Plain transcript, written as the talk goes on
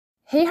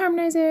Hey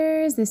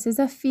harmonizers, this is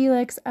a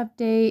Felix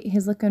update.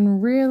 He's looking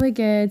really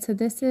good. So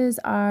this is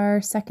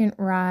our second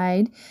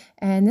ride,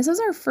 and this was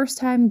our first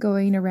time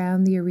going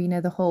around the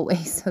arena the whole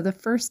way. So the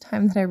first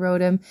time that I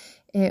rode him,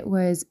 it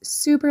was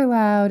super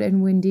loud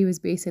and windy. It was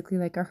basically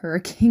like a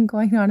hurricane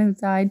going on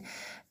outside.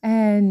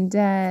 And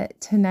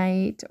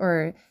tonight,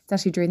 or it's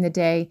actually during the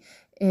day,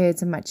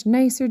 it's a much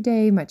nicer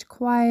day, much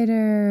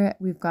quieter.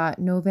 We've got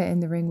Nova in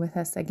the ring with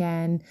us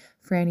again.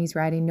 Franny's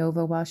riding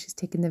Nova while she's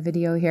taking the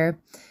video here.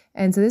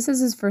 And so this is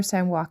his first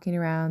time walking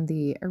around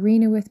the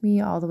arena with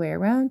me all the way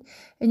around.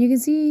 And you can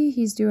see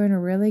he's doing a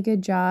really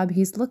good job.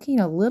 He's looking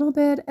a little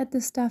bit at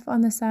the stuff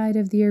on the side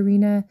of the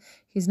arena.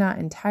 He's not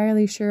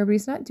entirely sure, but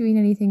he's not doing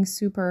anything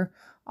super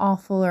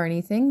awful or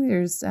anything.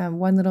 There's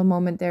one little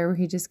moment there where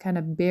he just kind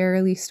of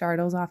barely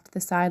startles off to the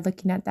side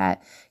looking at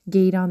that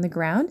gate on the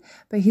ground.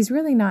 But he's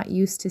really not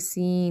used to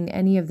seeing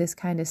any of this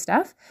kind of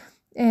stuff.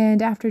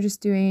 And after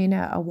just doing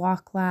a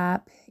walk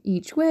lap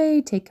each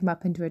way, take him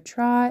up into a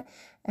trot,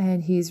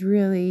 and he's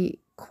really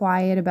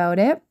quiet about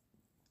it.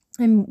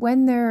 And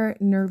when they're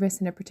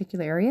nervous in a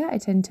particular area, I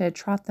tend to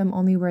trot them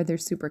only where they're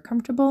super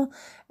comfortable.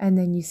 And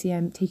then you see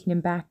I'm taking him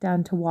back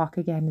down to walk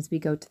again as we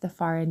go to the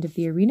far end of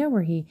the arena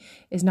where he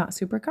is not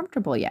super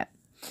comfortable yet.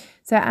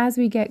 So as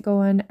we get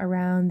going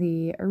around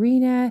the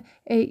arena,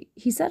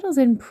 he settles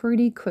in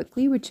pretty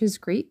quickly, which is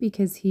great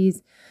because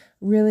he's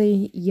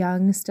really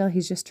young still.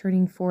 He's just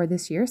turning 4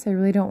 this year, so I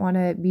really don't want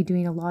to be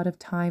doing a lot of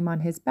time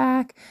on his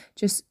back.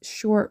 Just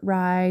short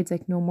rides,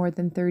 like no more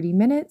than 30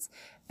 minutes,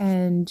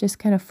 and just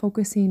kind of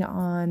focusing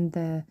on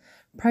the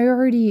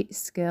priority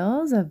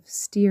skills of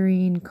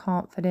steering,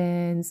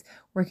 confidence,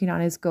 working on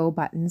his go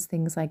buttons,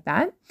 things like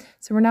that.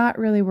 So we're not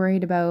really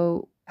worried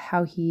about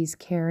how he's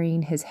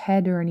carrying his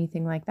head or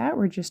anything like that.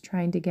 We're just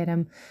trying to get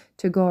him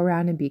to go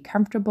around and be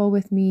comfortable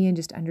with me and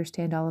just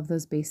understand all of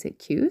those basic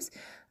cues.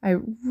 I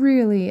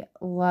really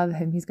love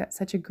him. He's got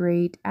such a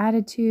great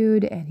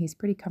attitude and he's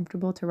pretty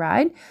comfortable to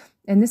ride.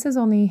 And this is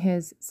only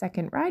his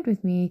second ride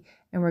with me,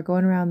 and we're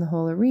going around the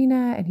whole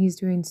arena and he's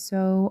doing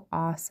so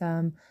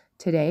awesome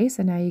today.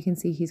 So now you can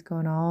see he's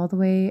going all the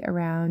way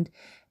around,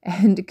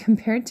 and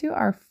compared to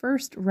our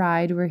first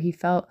ride where he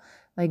felt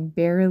like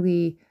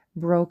barely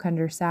broke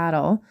under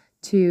saddle,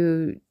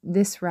 to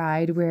this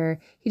ride where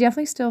he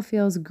definitely still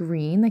feels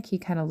green, like he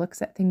kind of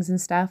looks at things and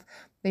stuff.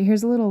 But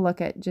here's a little look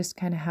at just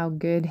kind of how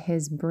good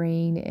his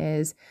brain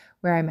is,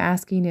 where I'm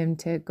asking him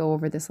to go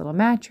over this little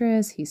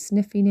mattress. He's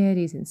sniffing it,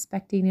 he's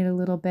inspecting it a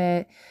little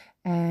bit.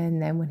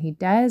 And then when he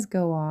does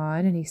go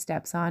on and he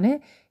steps on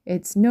it,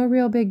 it's no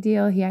real big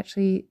deal. He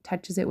actually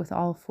touches it with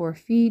all 4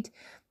 feet,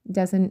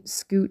 doesn't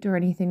scoot or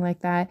anything like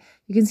that.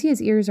 You can see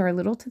his ears are a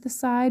little to the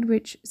side,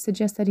 which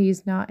suggests that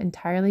he's not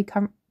entirely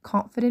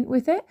confident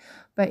with it,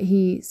 but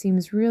he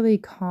seems really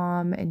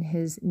calm in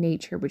his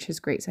nature, which is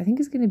great. So I think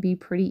it's going to be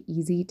pretty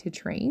easy to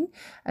train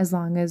as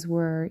long as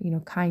we're,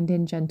 kind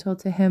and gentle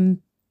to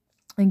him.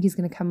 I think he's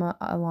going to come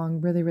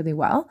along really, really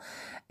well.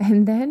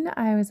 And then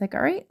I was like,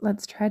 all right,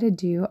 let's try to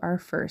do our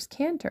first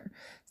canter.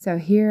 So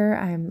here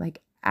I'm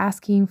like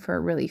asking for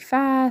really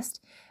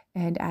fast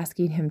and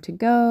asking him to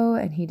go,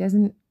 and he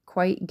doesn't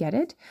quite get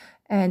it.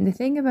 And the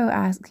thing about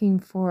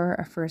asking for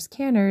a first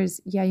canter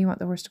is, yeah, you want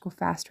the horse to go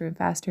faster and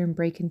faster and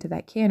break into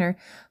that canter,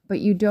 but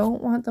you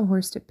don't want the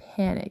horse to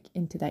panic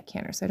into that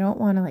canter. So I don't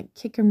want to like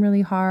kick him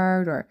really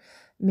hard or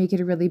make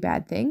it a really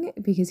bad thing,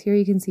 because here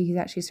you can see he's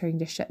actually starting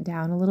to shut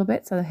down a little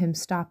bit. So him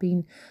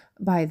stopping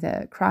by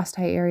the cross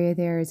tie area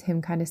there is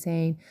him kind of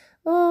saying,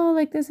 oh,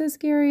 like this is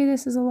scary,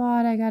 this is a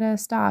lot, I gotta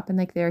stop. And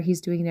like there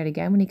he's doing it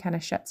again when he kind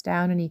of shuts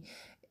down and he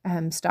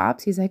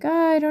stops. He's like, oh,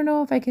 I don't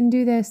know if I can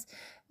do this.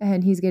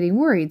 And he's getting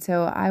worried.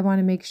 So I want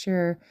to make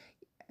sure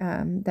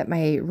that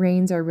my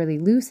reins are really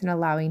loose and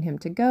allowing him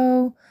to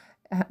go.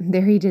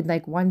 There he did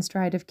like one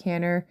stride of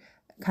canter,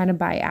 kind of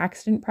by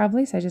accident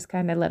probably. So I just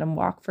kind of let him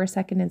walk for a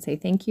second and say,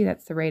 thank you,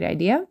 that's the right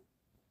idea.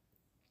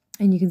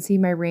 And you can see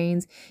my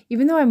reins,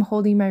 even though I'm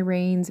holding my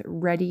reins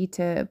ready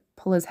to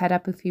pull his head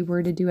up if he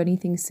were to do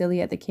anything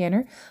silly at the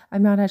canter,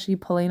 I'm not actually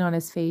pulling on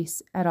his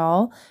face at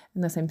all,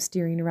 unless I'm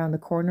steering around the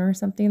corner or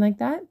something like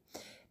that.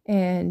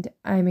 And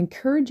I'm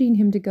encouraging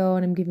him to go,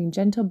 and I'm giving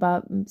gentle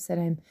bumps,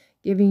 and I'm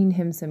giving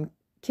him some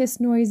kiss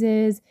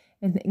noises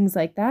and things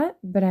like that.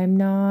 But I'm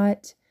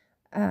not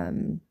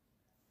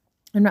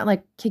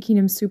like kicking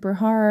him super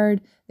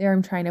hard. There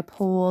I'm trying to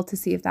pull to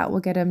see if that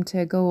will get him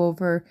to go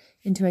over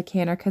into a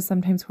canter, because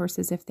sometimes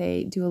horses, if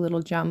they do a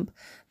little jump,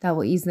 that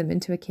will ease them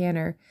into a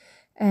canter.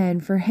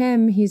 And for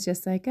him, he's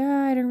just like,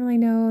 I don't really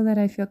know that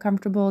I feel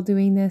comfortable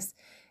doing this.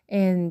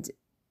 And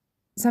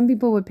some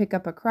people would pick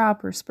up a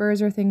crop or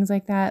spurs or things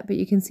like that, but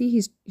you can see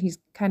he's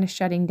kind of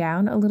shutting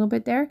down a little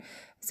bit there.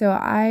 So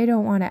I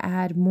don't want to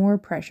add more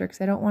pressure,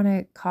 because I don't want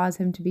to cause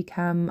him to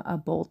become a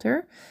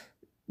bolter,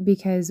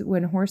 because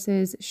when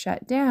horses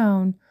shut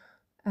down,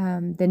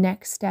 the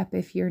next step,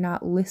 if you're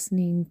not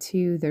listening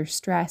to their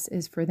stress,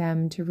 is for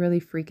them to really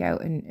freak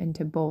out and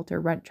to bolt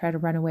or try to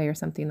run away or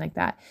something like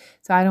that.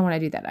 So I don't want to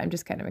do that. I'm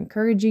just kind of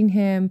encouraging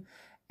him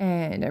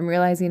And I'm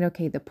realizing,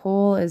 okay, the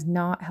pole is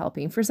not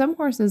helping. For some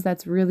horses,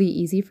 that's really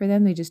easy for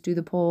them. They just do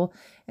the pole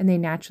and they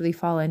naturally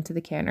fall into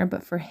the canter.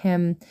 But for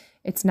him,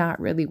 it's not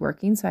really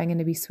working. So I'm going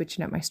to be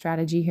switching up my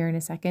strategy here in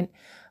a second.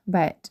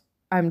 But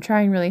I'm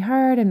trying really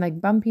hard. I'm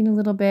like bumping a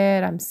little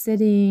bit. I'm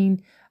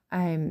sitting.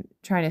 I'm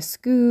trying to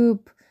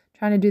scoop,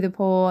 trying to do the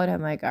pole. And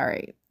I'm like, all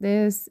right,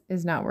 this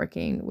is not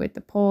working with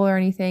the pole or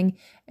anything.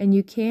 And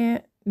you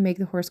can't make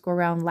the horse go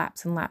around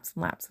laps and laps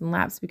and laps and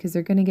laps because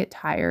they're going to get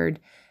tired.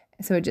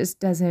 So it just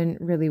doesn't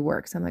really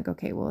work. So I'm like,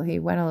 okay, well, he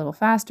went a little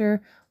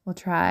faster. We'll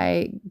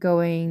try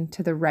going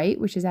to the right,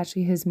 which is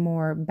actually his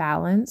more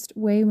balanced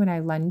way when I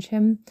lunge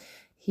him.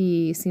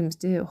 He seems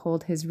to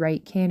hold his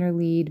right canter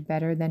lead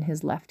better than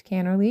his left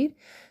canter lead.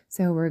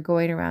 So we're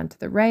going around to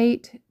the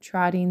right,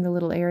 trotting the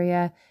little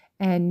area.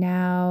 And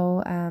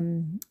now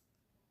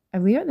I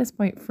believe at this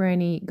point,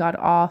 Franny got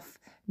off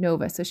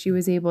Nova. So she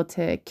was able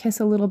to kiss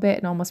a little bit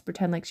and almost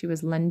pretend like she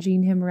was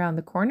lunging him around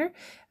the corner.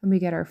 And we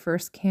get our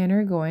first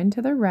canter going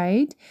to the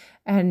right.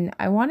 And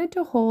I wanted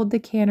to hold the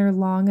canter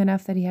long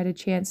enough that he had a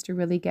chance to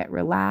really get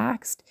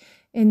relaxed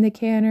in the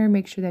canter,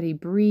 make sure that he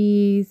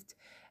breathed.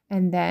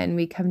 And then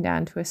we come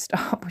down to a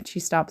stop, which he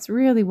stops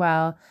really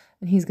well.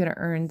 And he's going to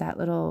earn that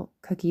little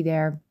cookie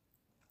there.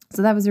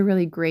 So that was a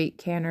really great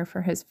canter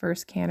for his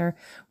first canter.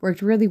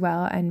 Worked really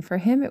well. And for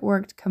him, it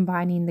worked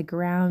combining the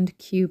ground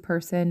cue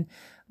person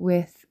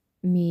with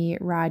me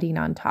riding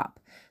on top.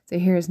 So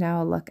here's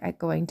now a look at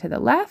going to the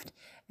left.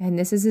 And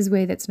this is his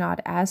way that's not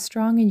as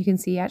strong. And you can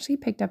see he actually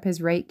picked up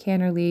his right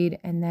canter lead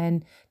and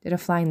then did a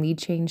flying lead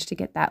change to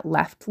get that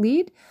left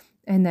lead.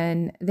 And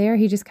then there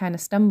he just kind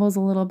of stumbles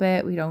a little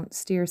bit. We don't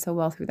steer so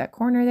well through that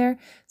corner there.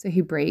 So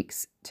he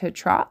breaks to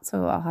trot.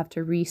 So I'll have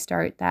to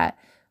restart that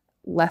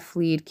left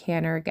lead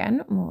canter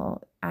again.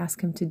 We'll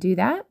ask him to do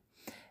that.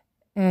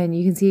 And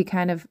you can see he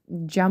kind of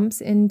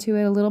jumps into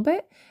it a little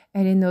bit.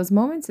 And in those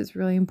moments, it's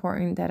really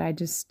important that I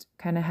just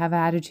kind of have an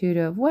attitude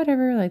of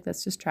whatever, like,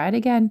 let's just try it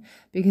again,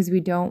 because we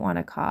don't want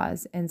to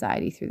cause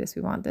anxiety through this.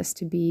 We want this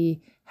to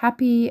be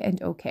happy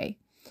and okay.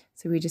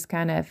 So we just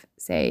kind of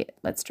say,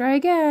 let's try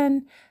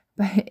again.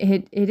 But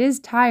it is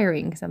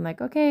tiring because I'm like,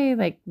 okay,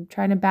 like I'm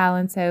trying to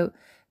balance out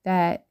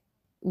that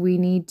we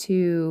need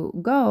to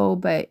go,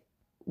 but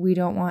we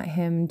don't want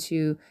him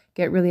to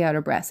get really out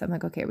of breath. So I'm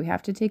like, okay, we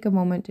have to take a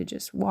moment to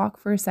just walk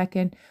for a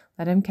second,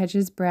 let him catch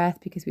his breath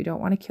because we don't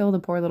want to kill the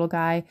poor little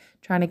guy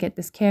trying to get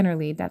this canter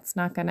lead. That's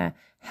not going to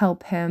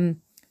help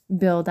him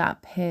build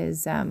up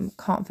his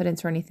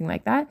confidence or anything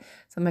like that.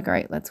 So I'm like, all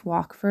right, let's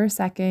walk for a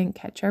second,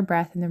 catch our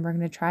breath, and then we're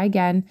going to try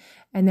again.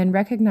 And then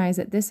recognize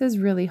that this is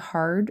really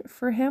hard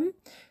for him.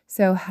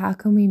 So how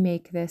can we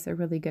make this a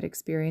really good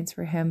experience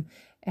for him?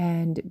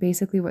 And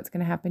basically what's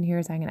going to happen here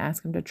is I'm going to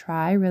ask him to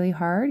try really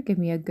hard, give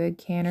me a good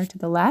canter to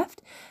the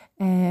left.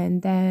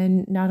 And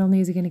then not only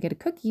is he going to get a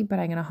cookie, but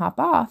I'm going to hop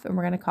off and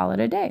we're going to call it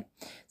a day.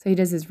 So he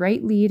does his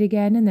right lead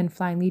again and then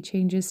flying lead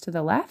changes to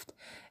the left.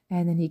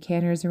 And then he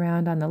canters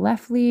around on the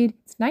left lead.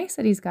 It's nice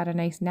that he's got a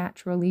nice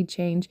natural lead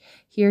change.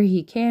 Here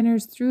he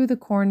canters through the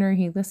corner.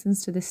 He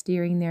listens to the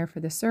steering there for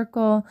the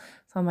circle.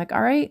 So I'm like,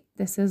 all right,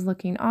 this is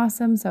looking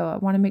awesome. So I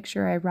want to make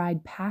sure I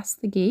ride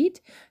past the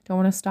gate. Don't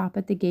want to stop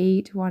at the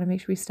gate. Want to make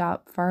sure we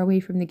stop far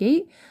away from the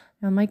gate.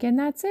 And I'm like, and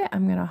that's it.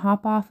 I'm going to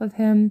hop off of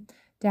him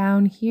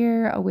down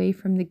here away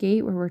from the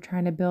gate where we're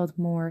trying to build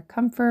more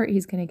comfort.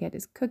 He's going to get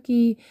his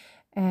cookie.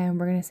 And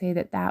we're going to say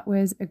that that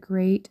was a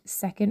great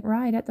second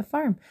ride at the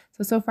farm.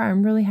 So far,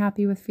 I'm really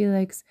happy with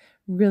Felix,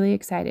 really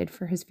excited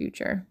for his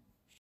future.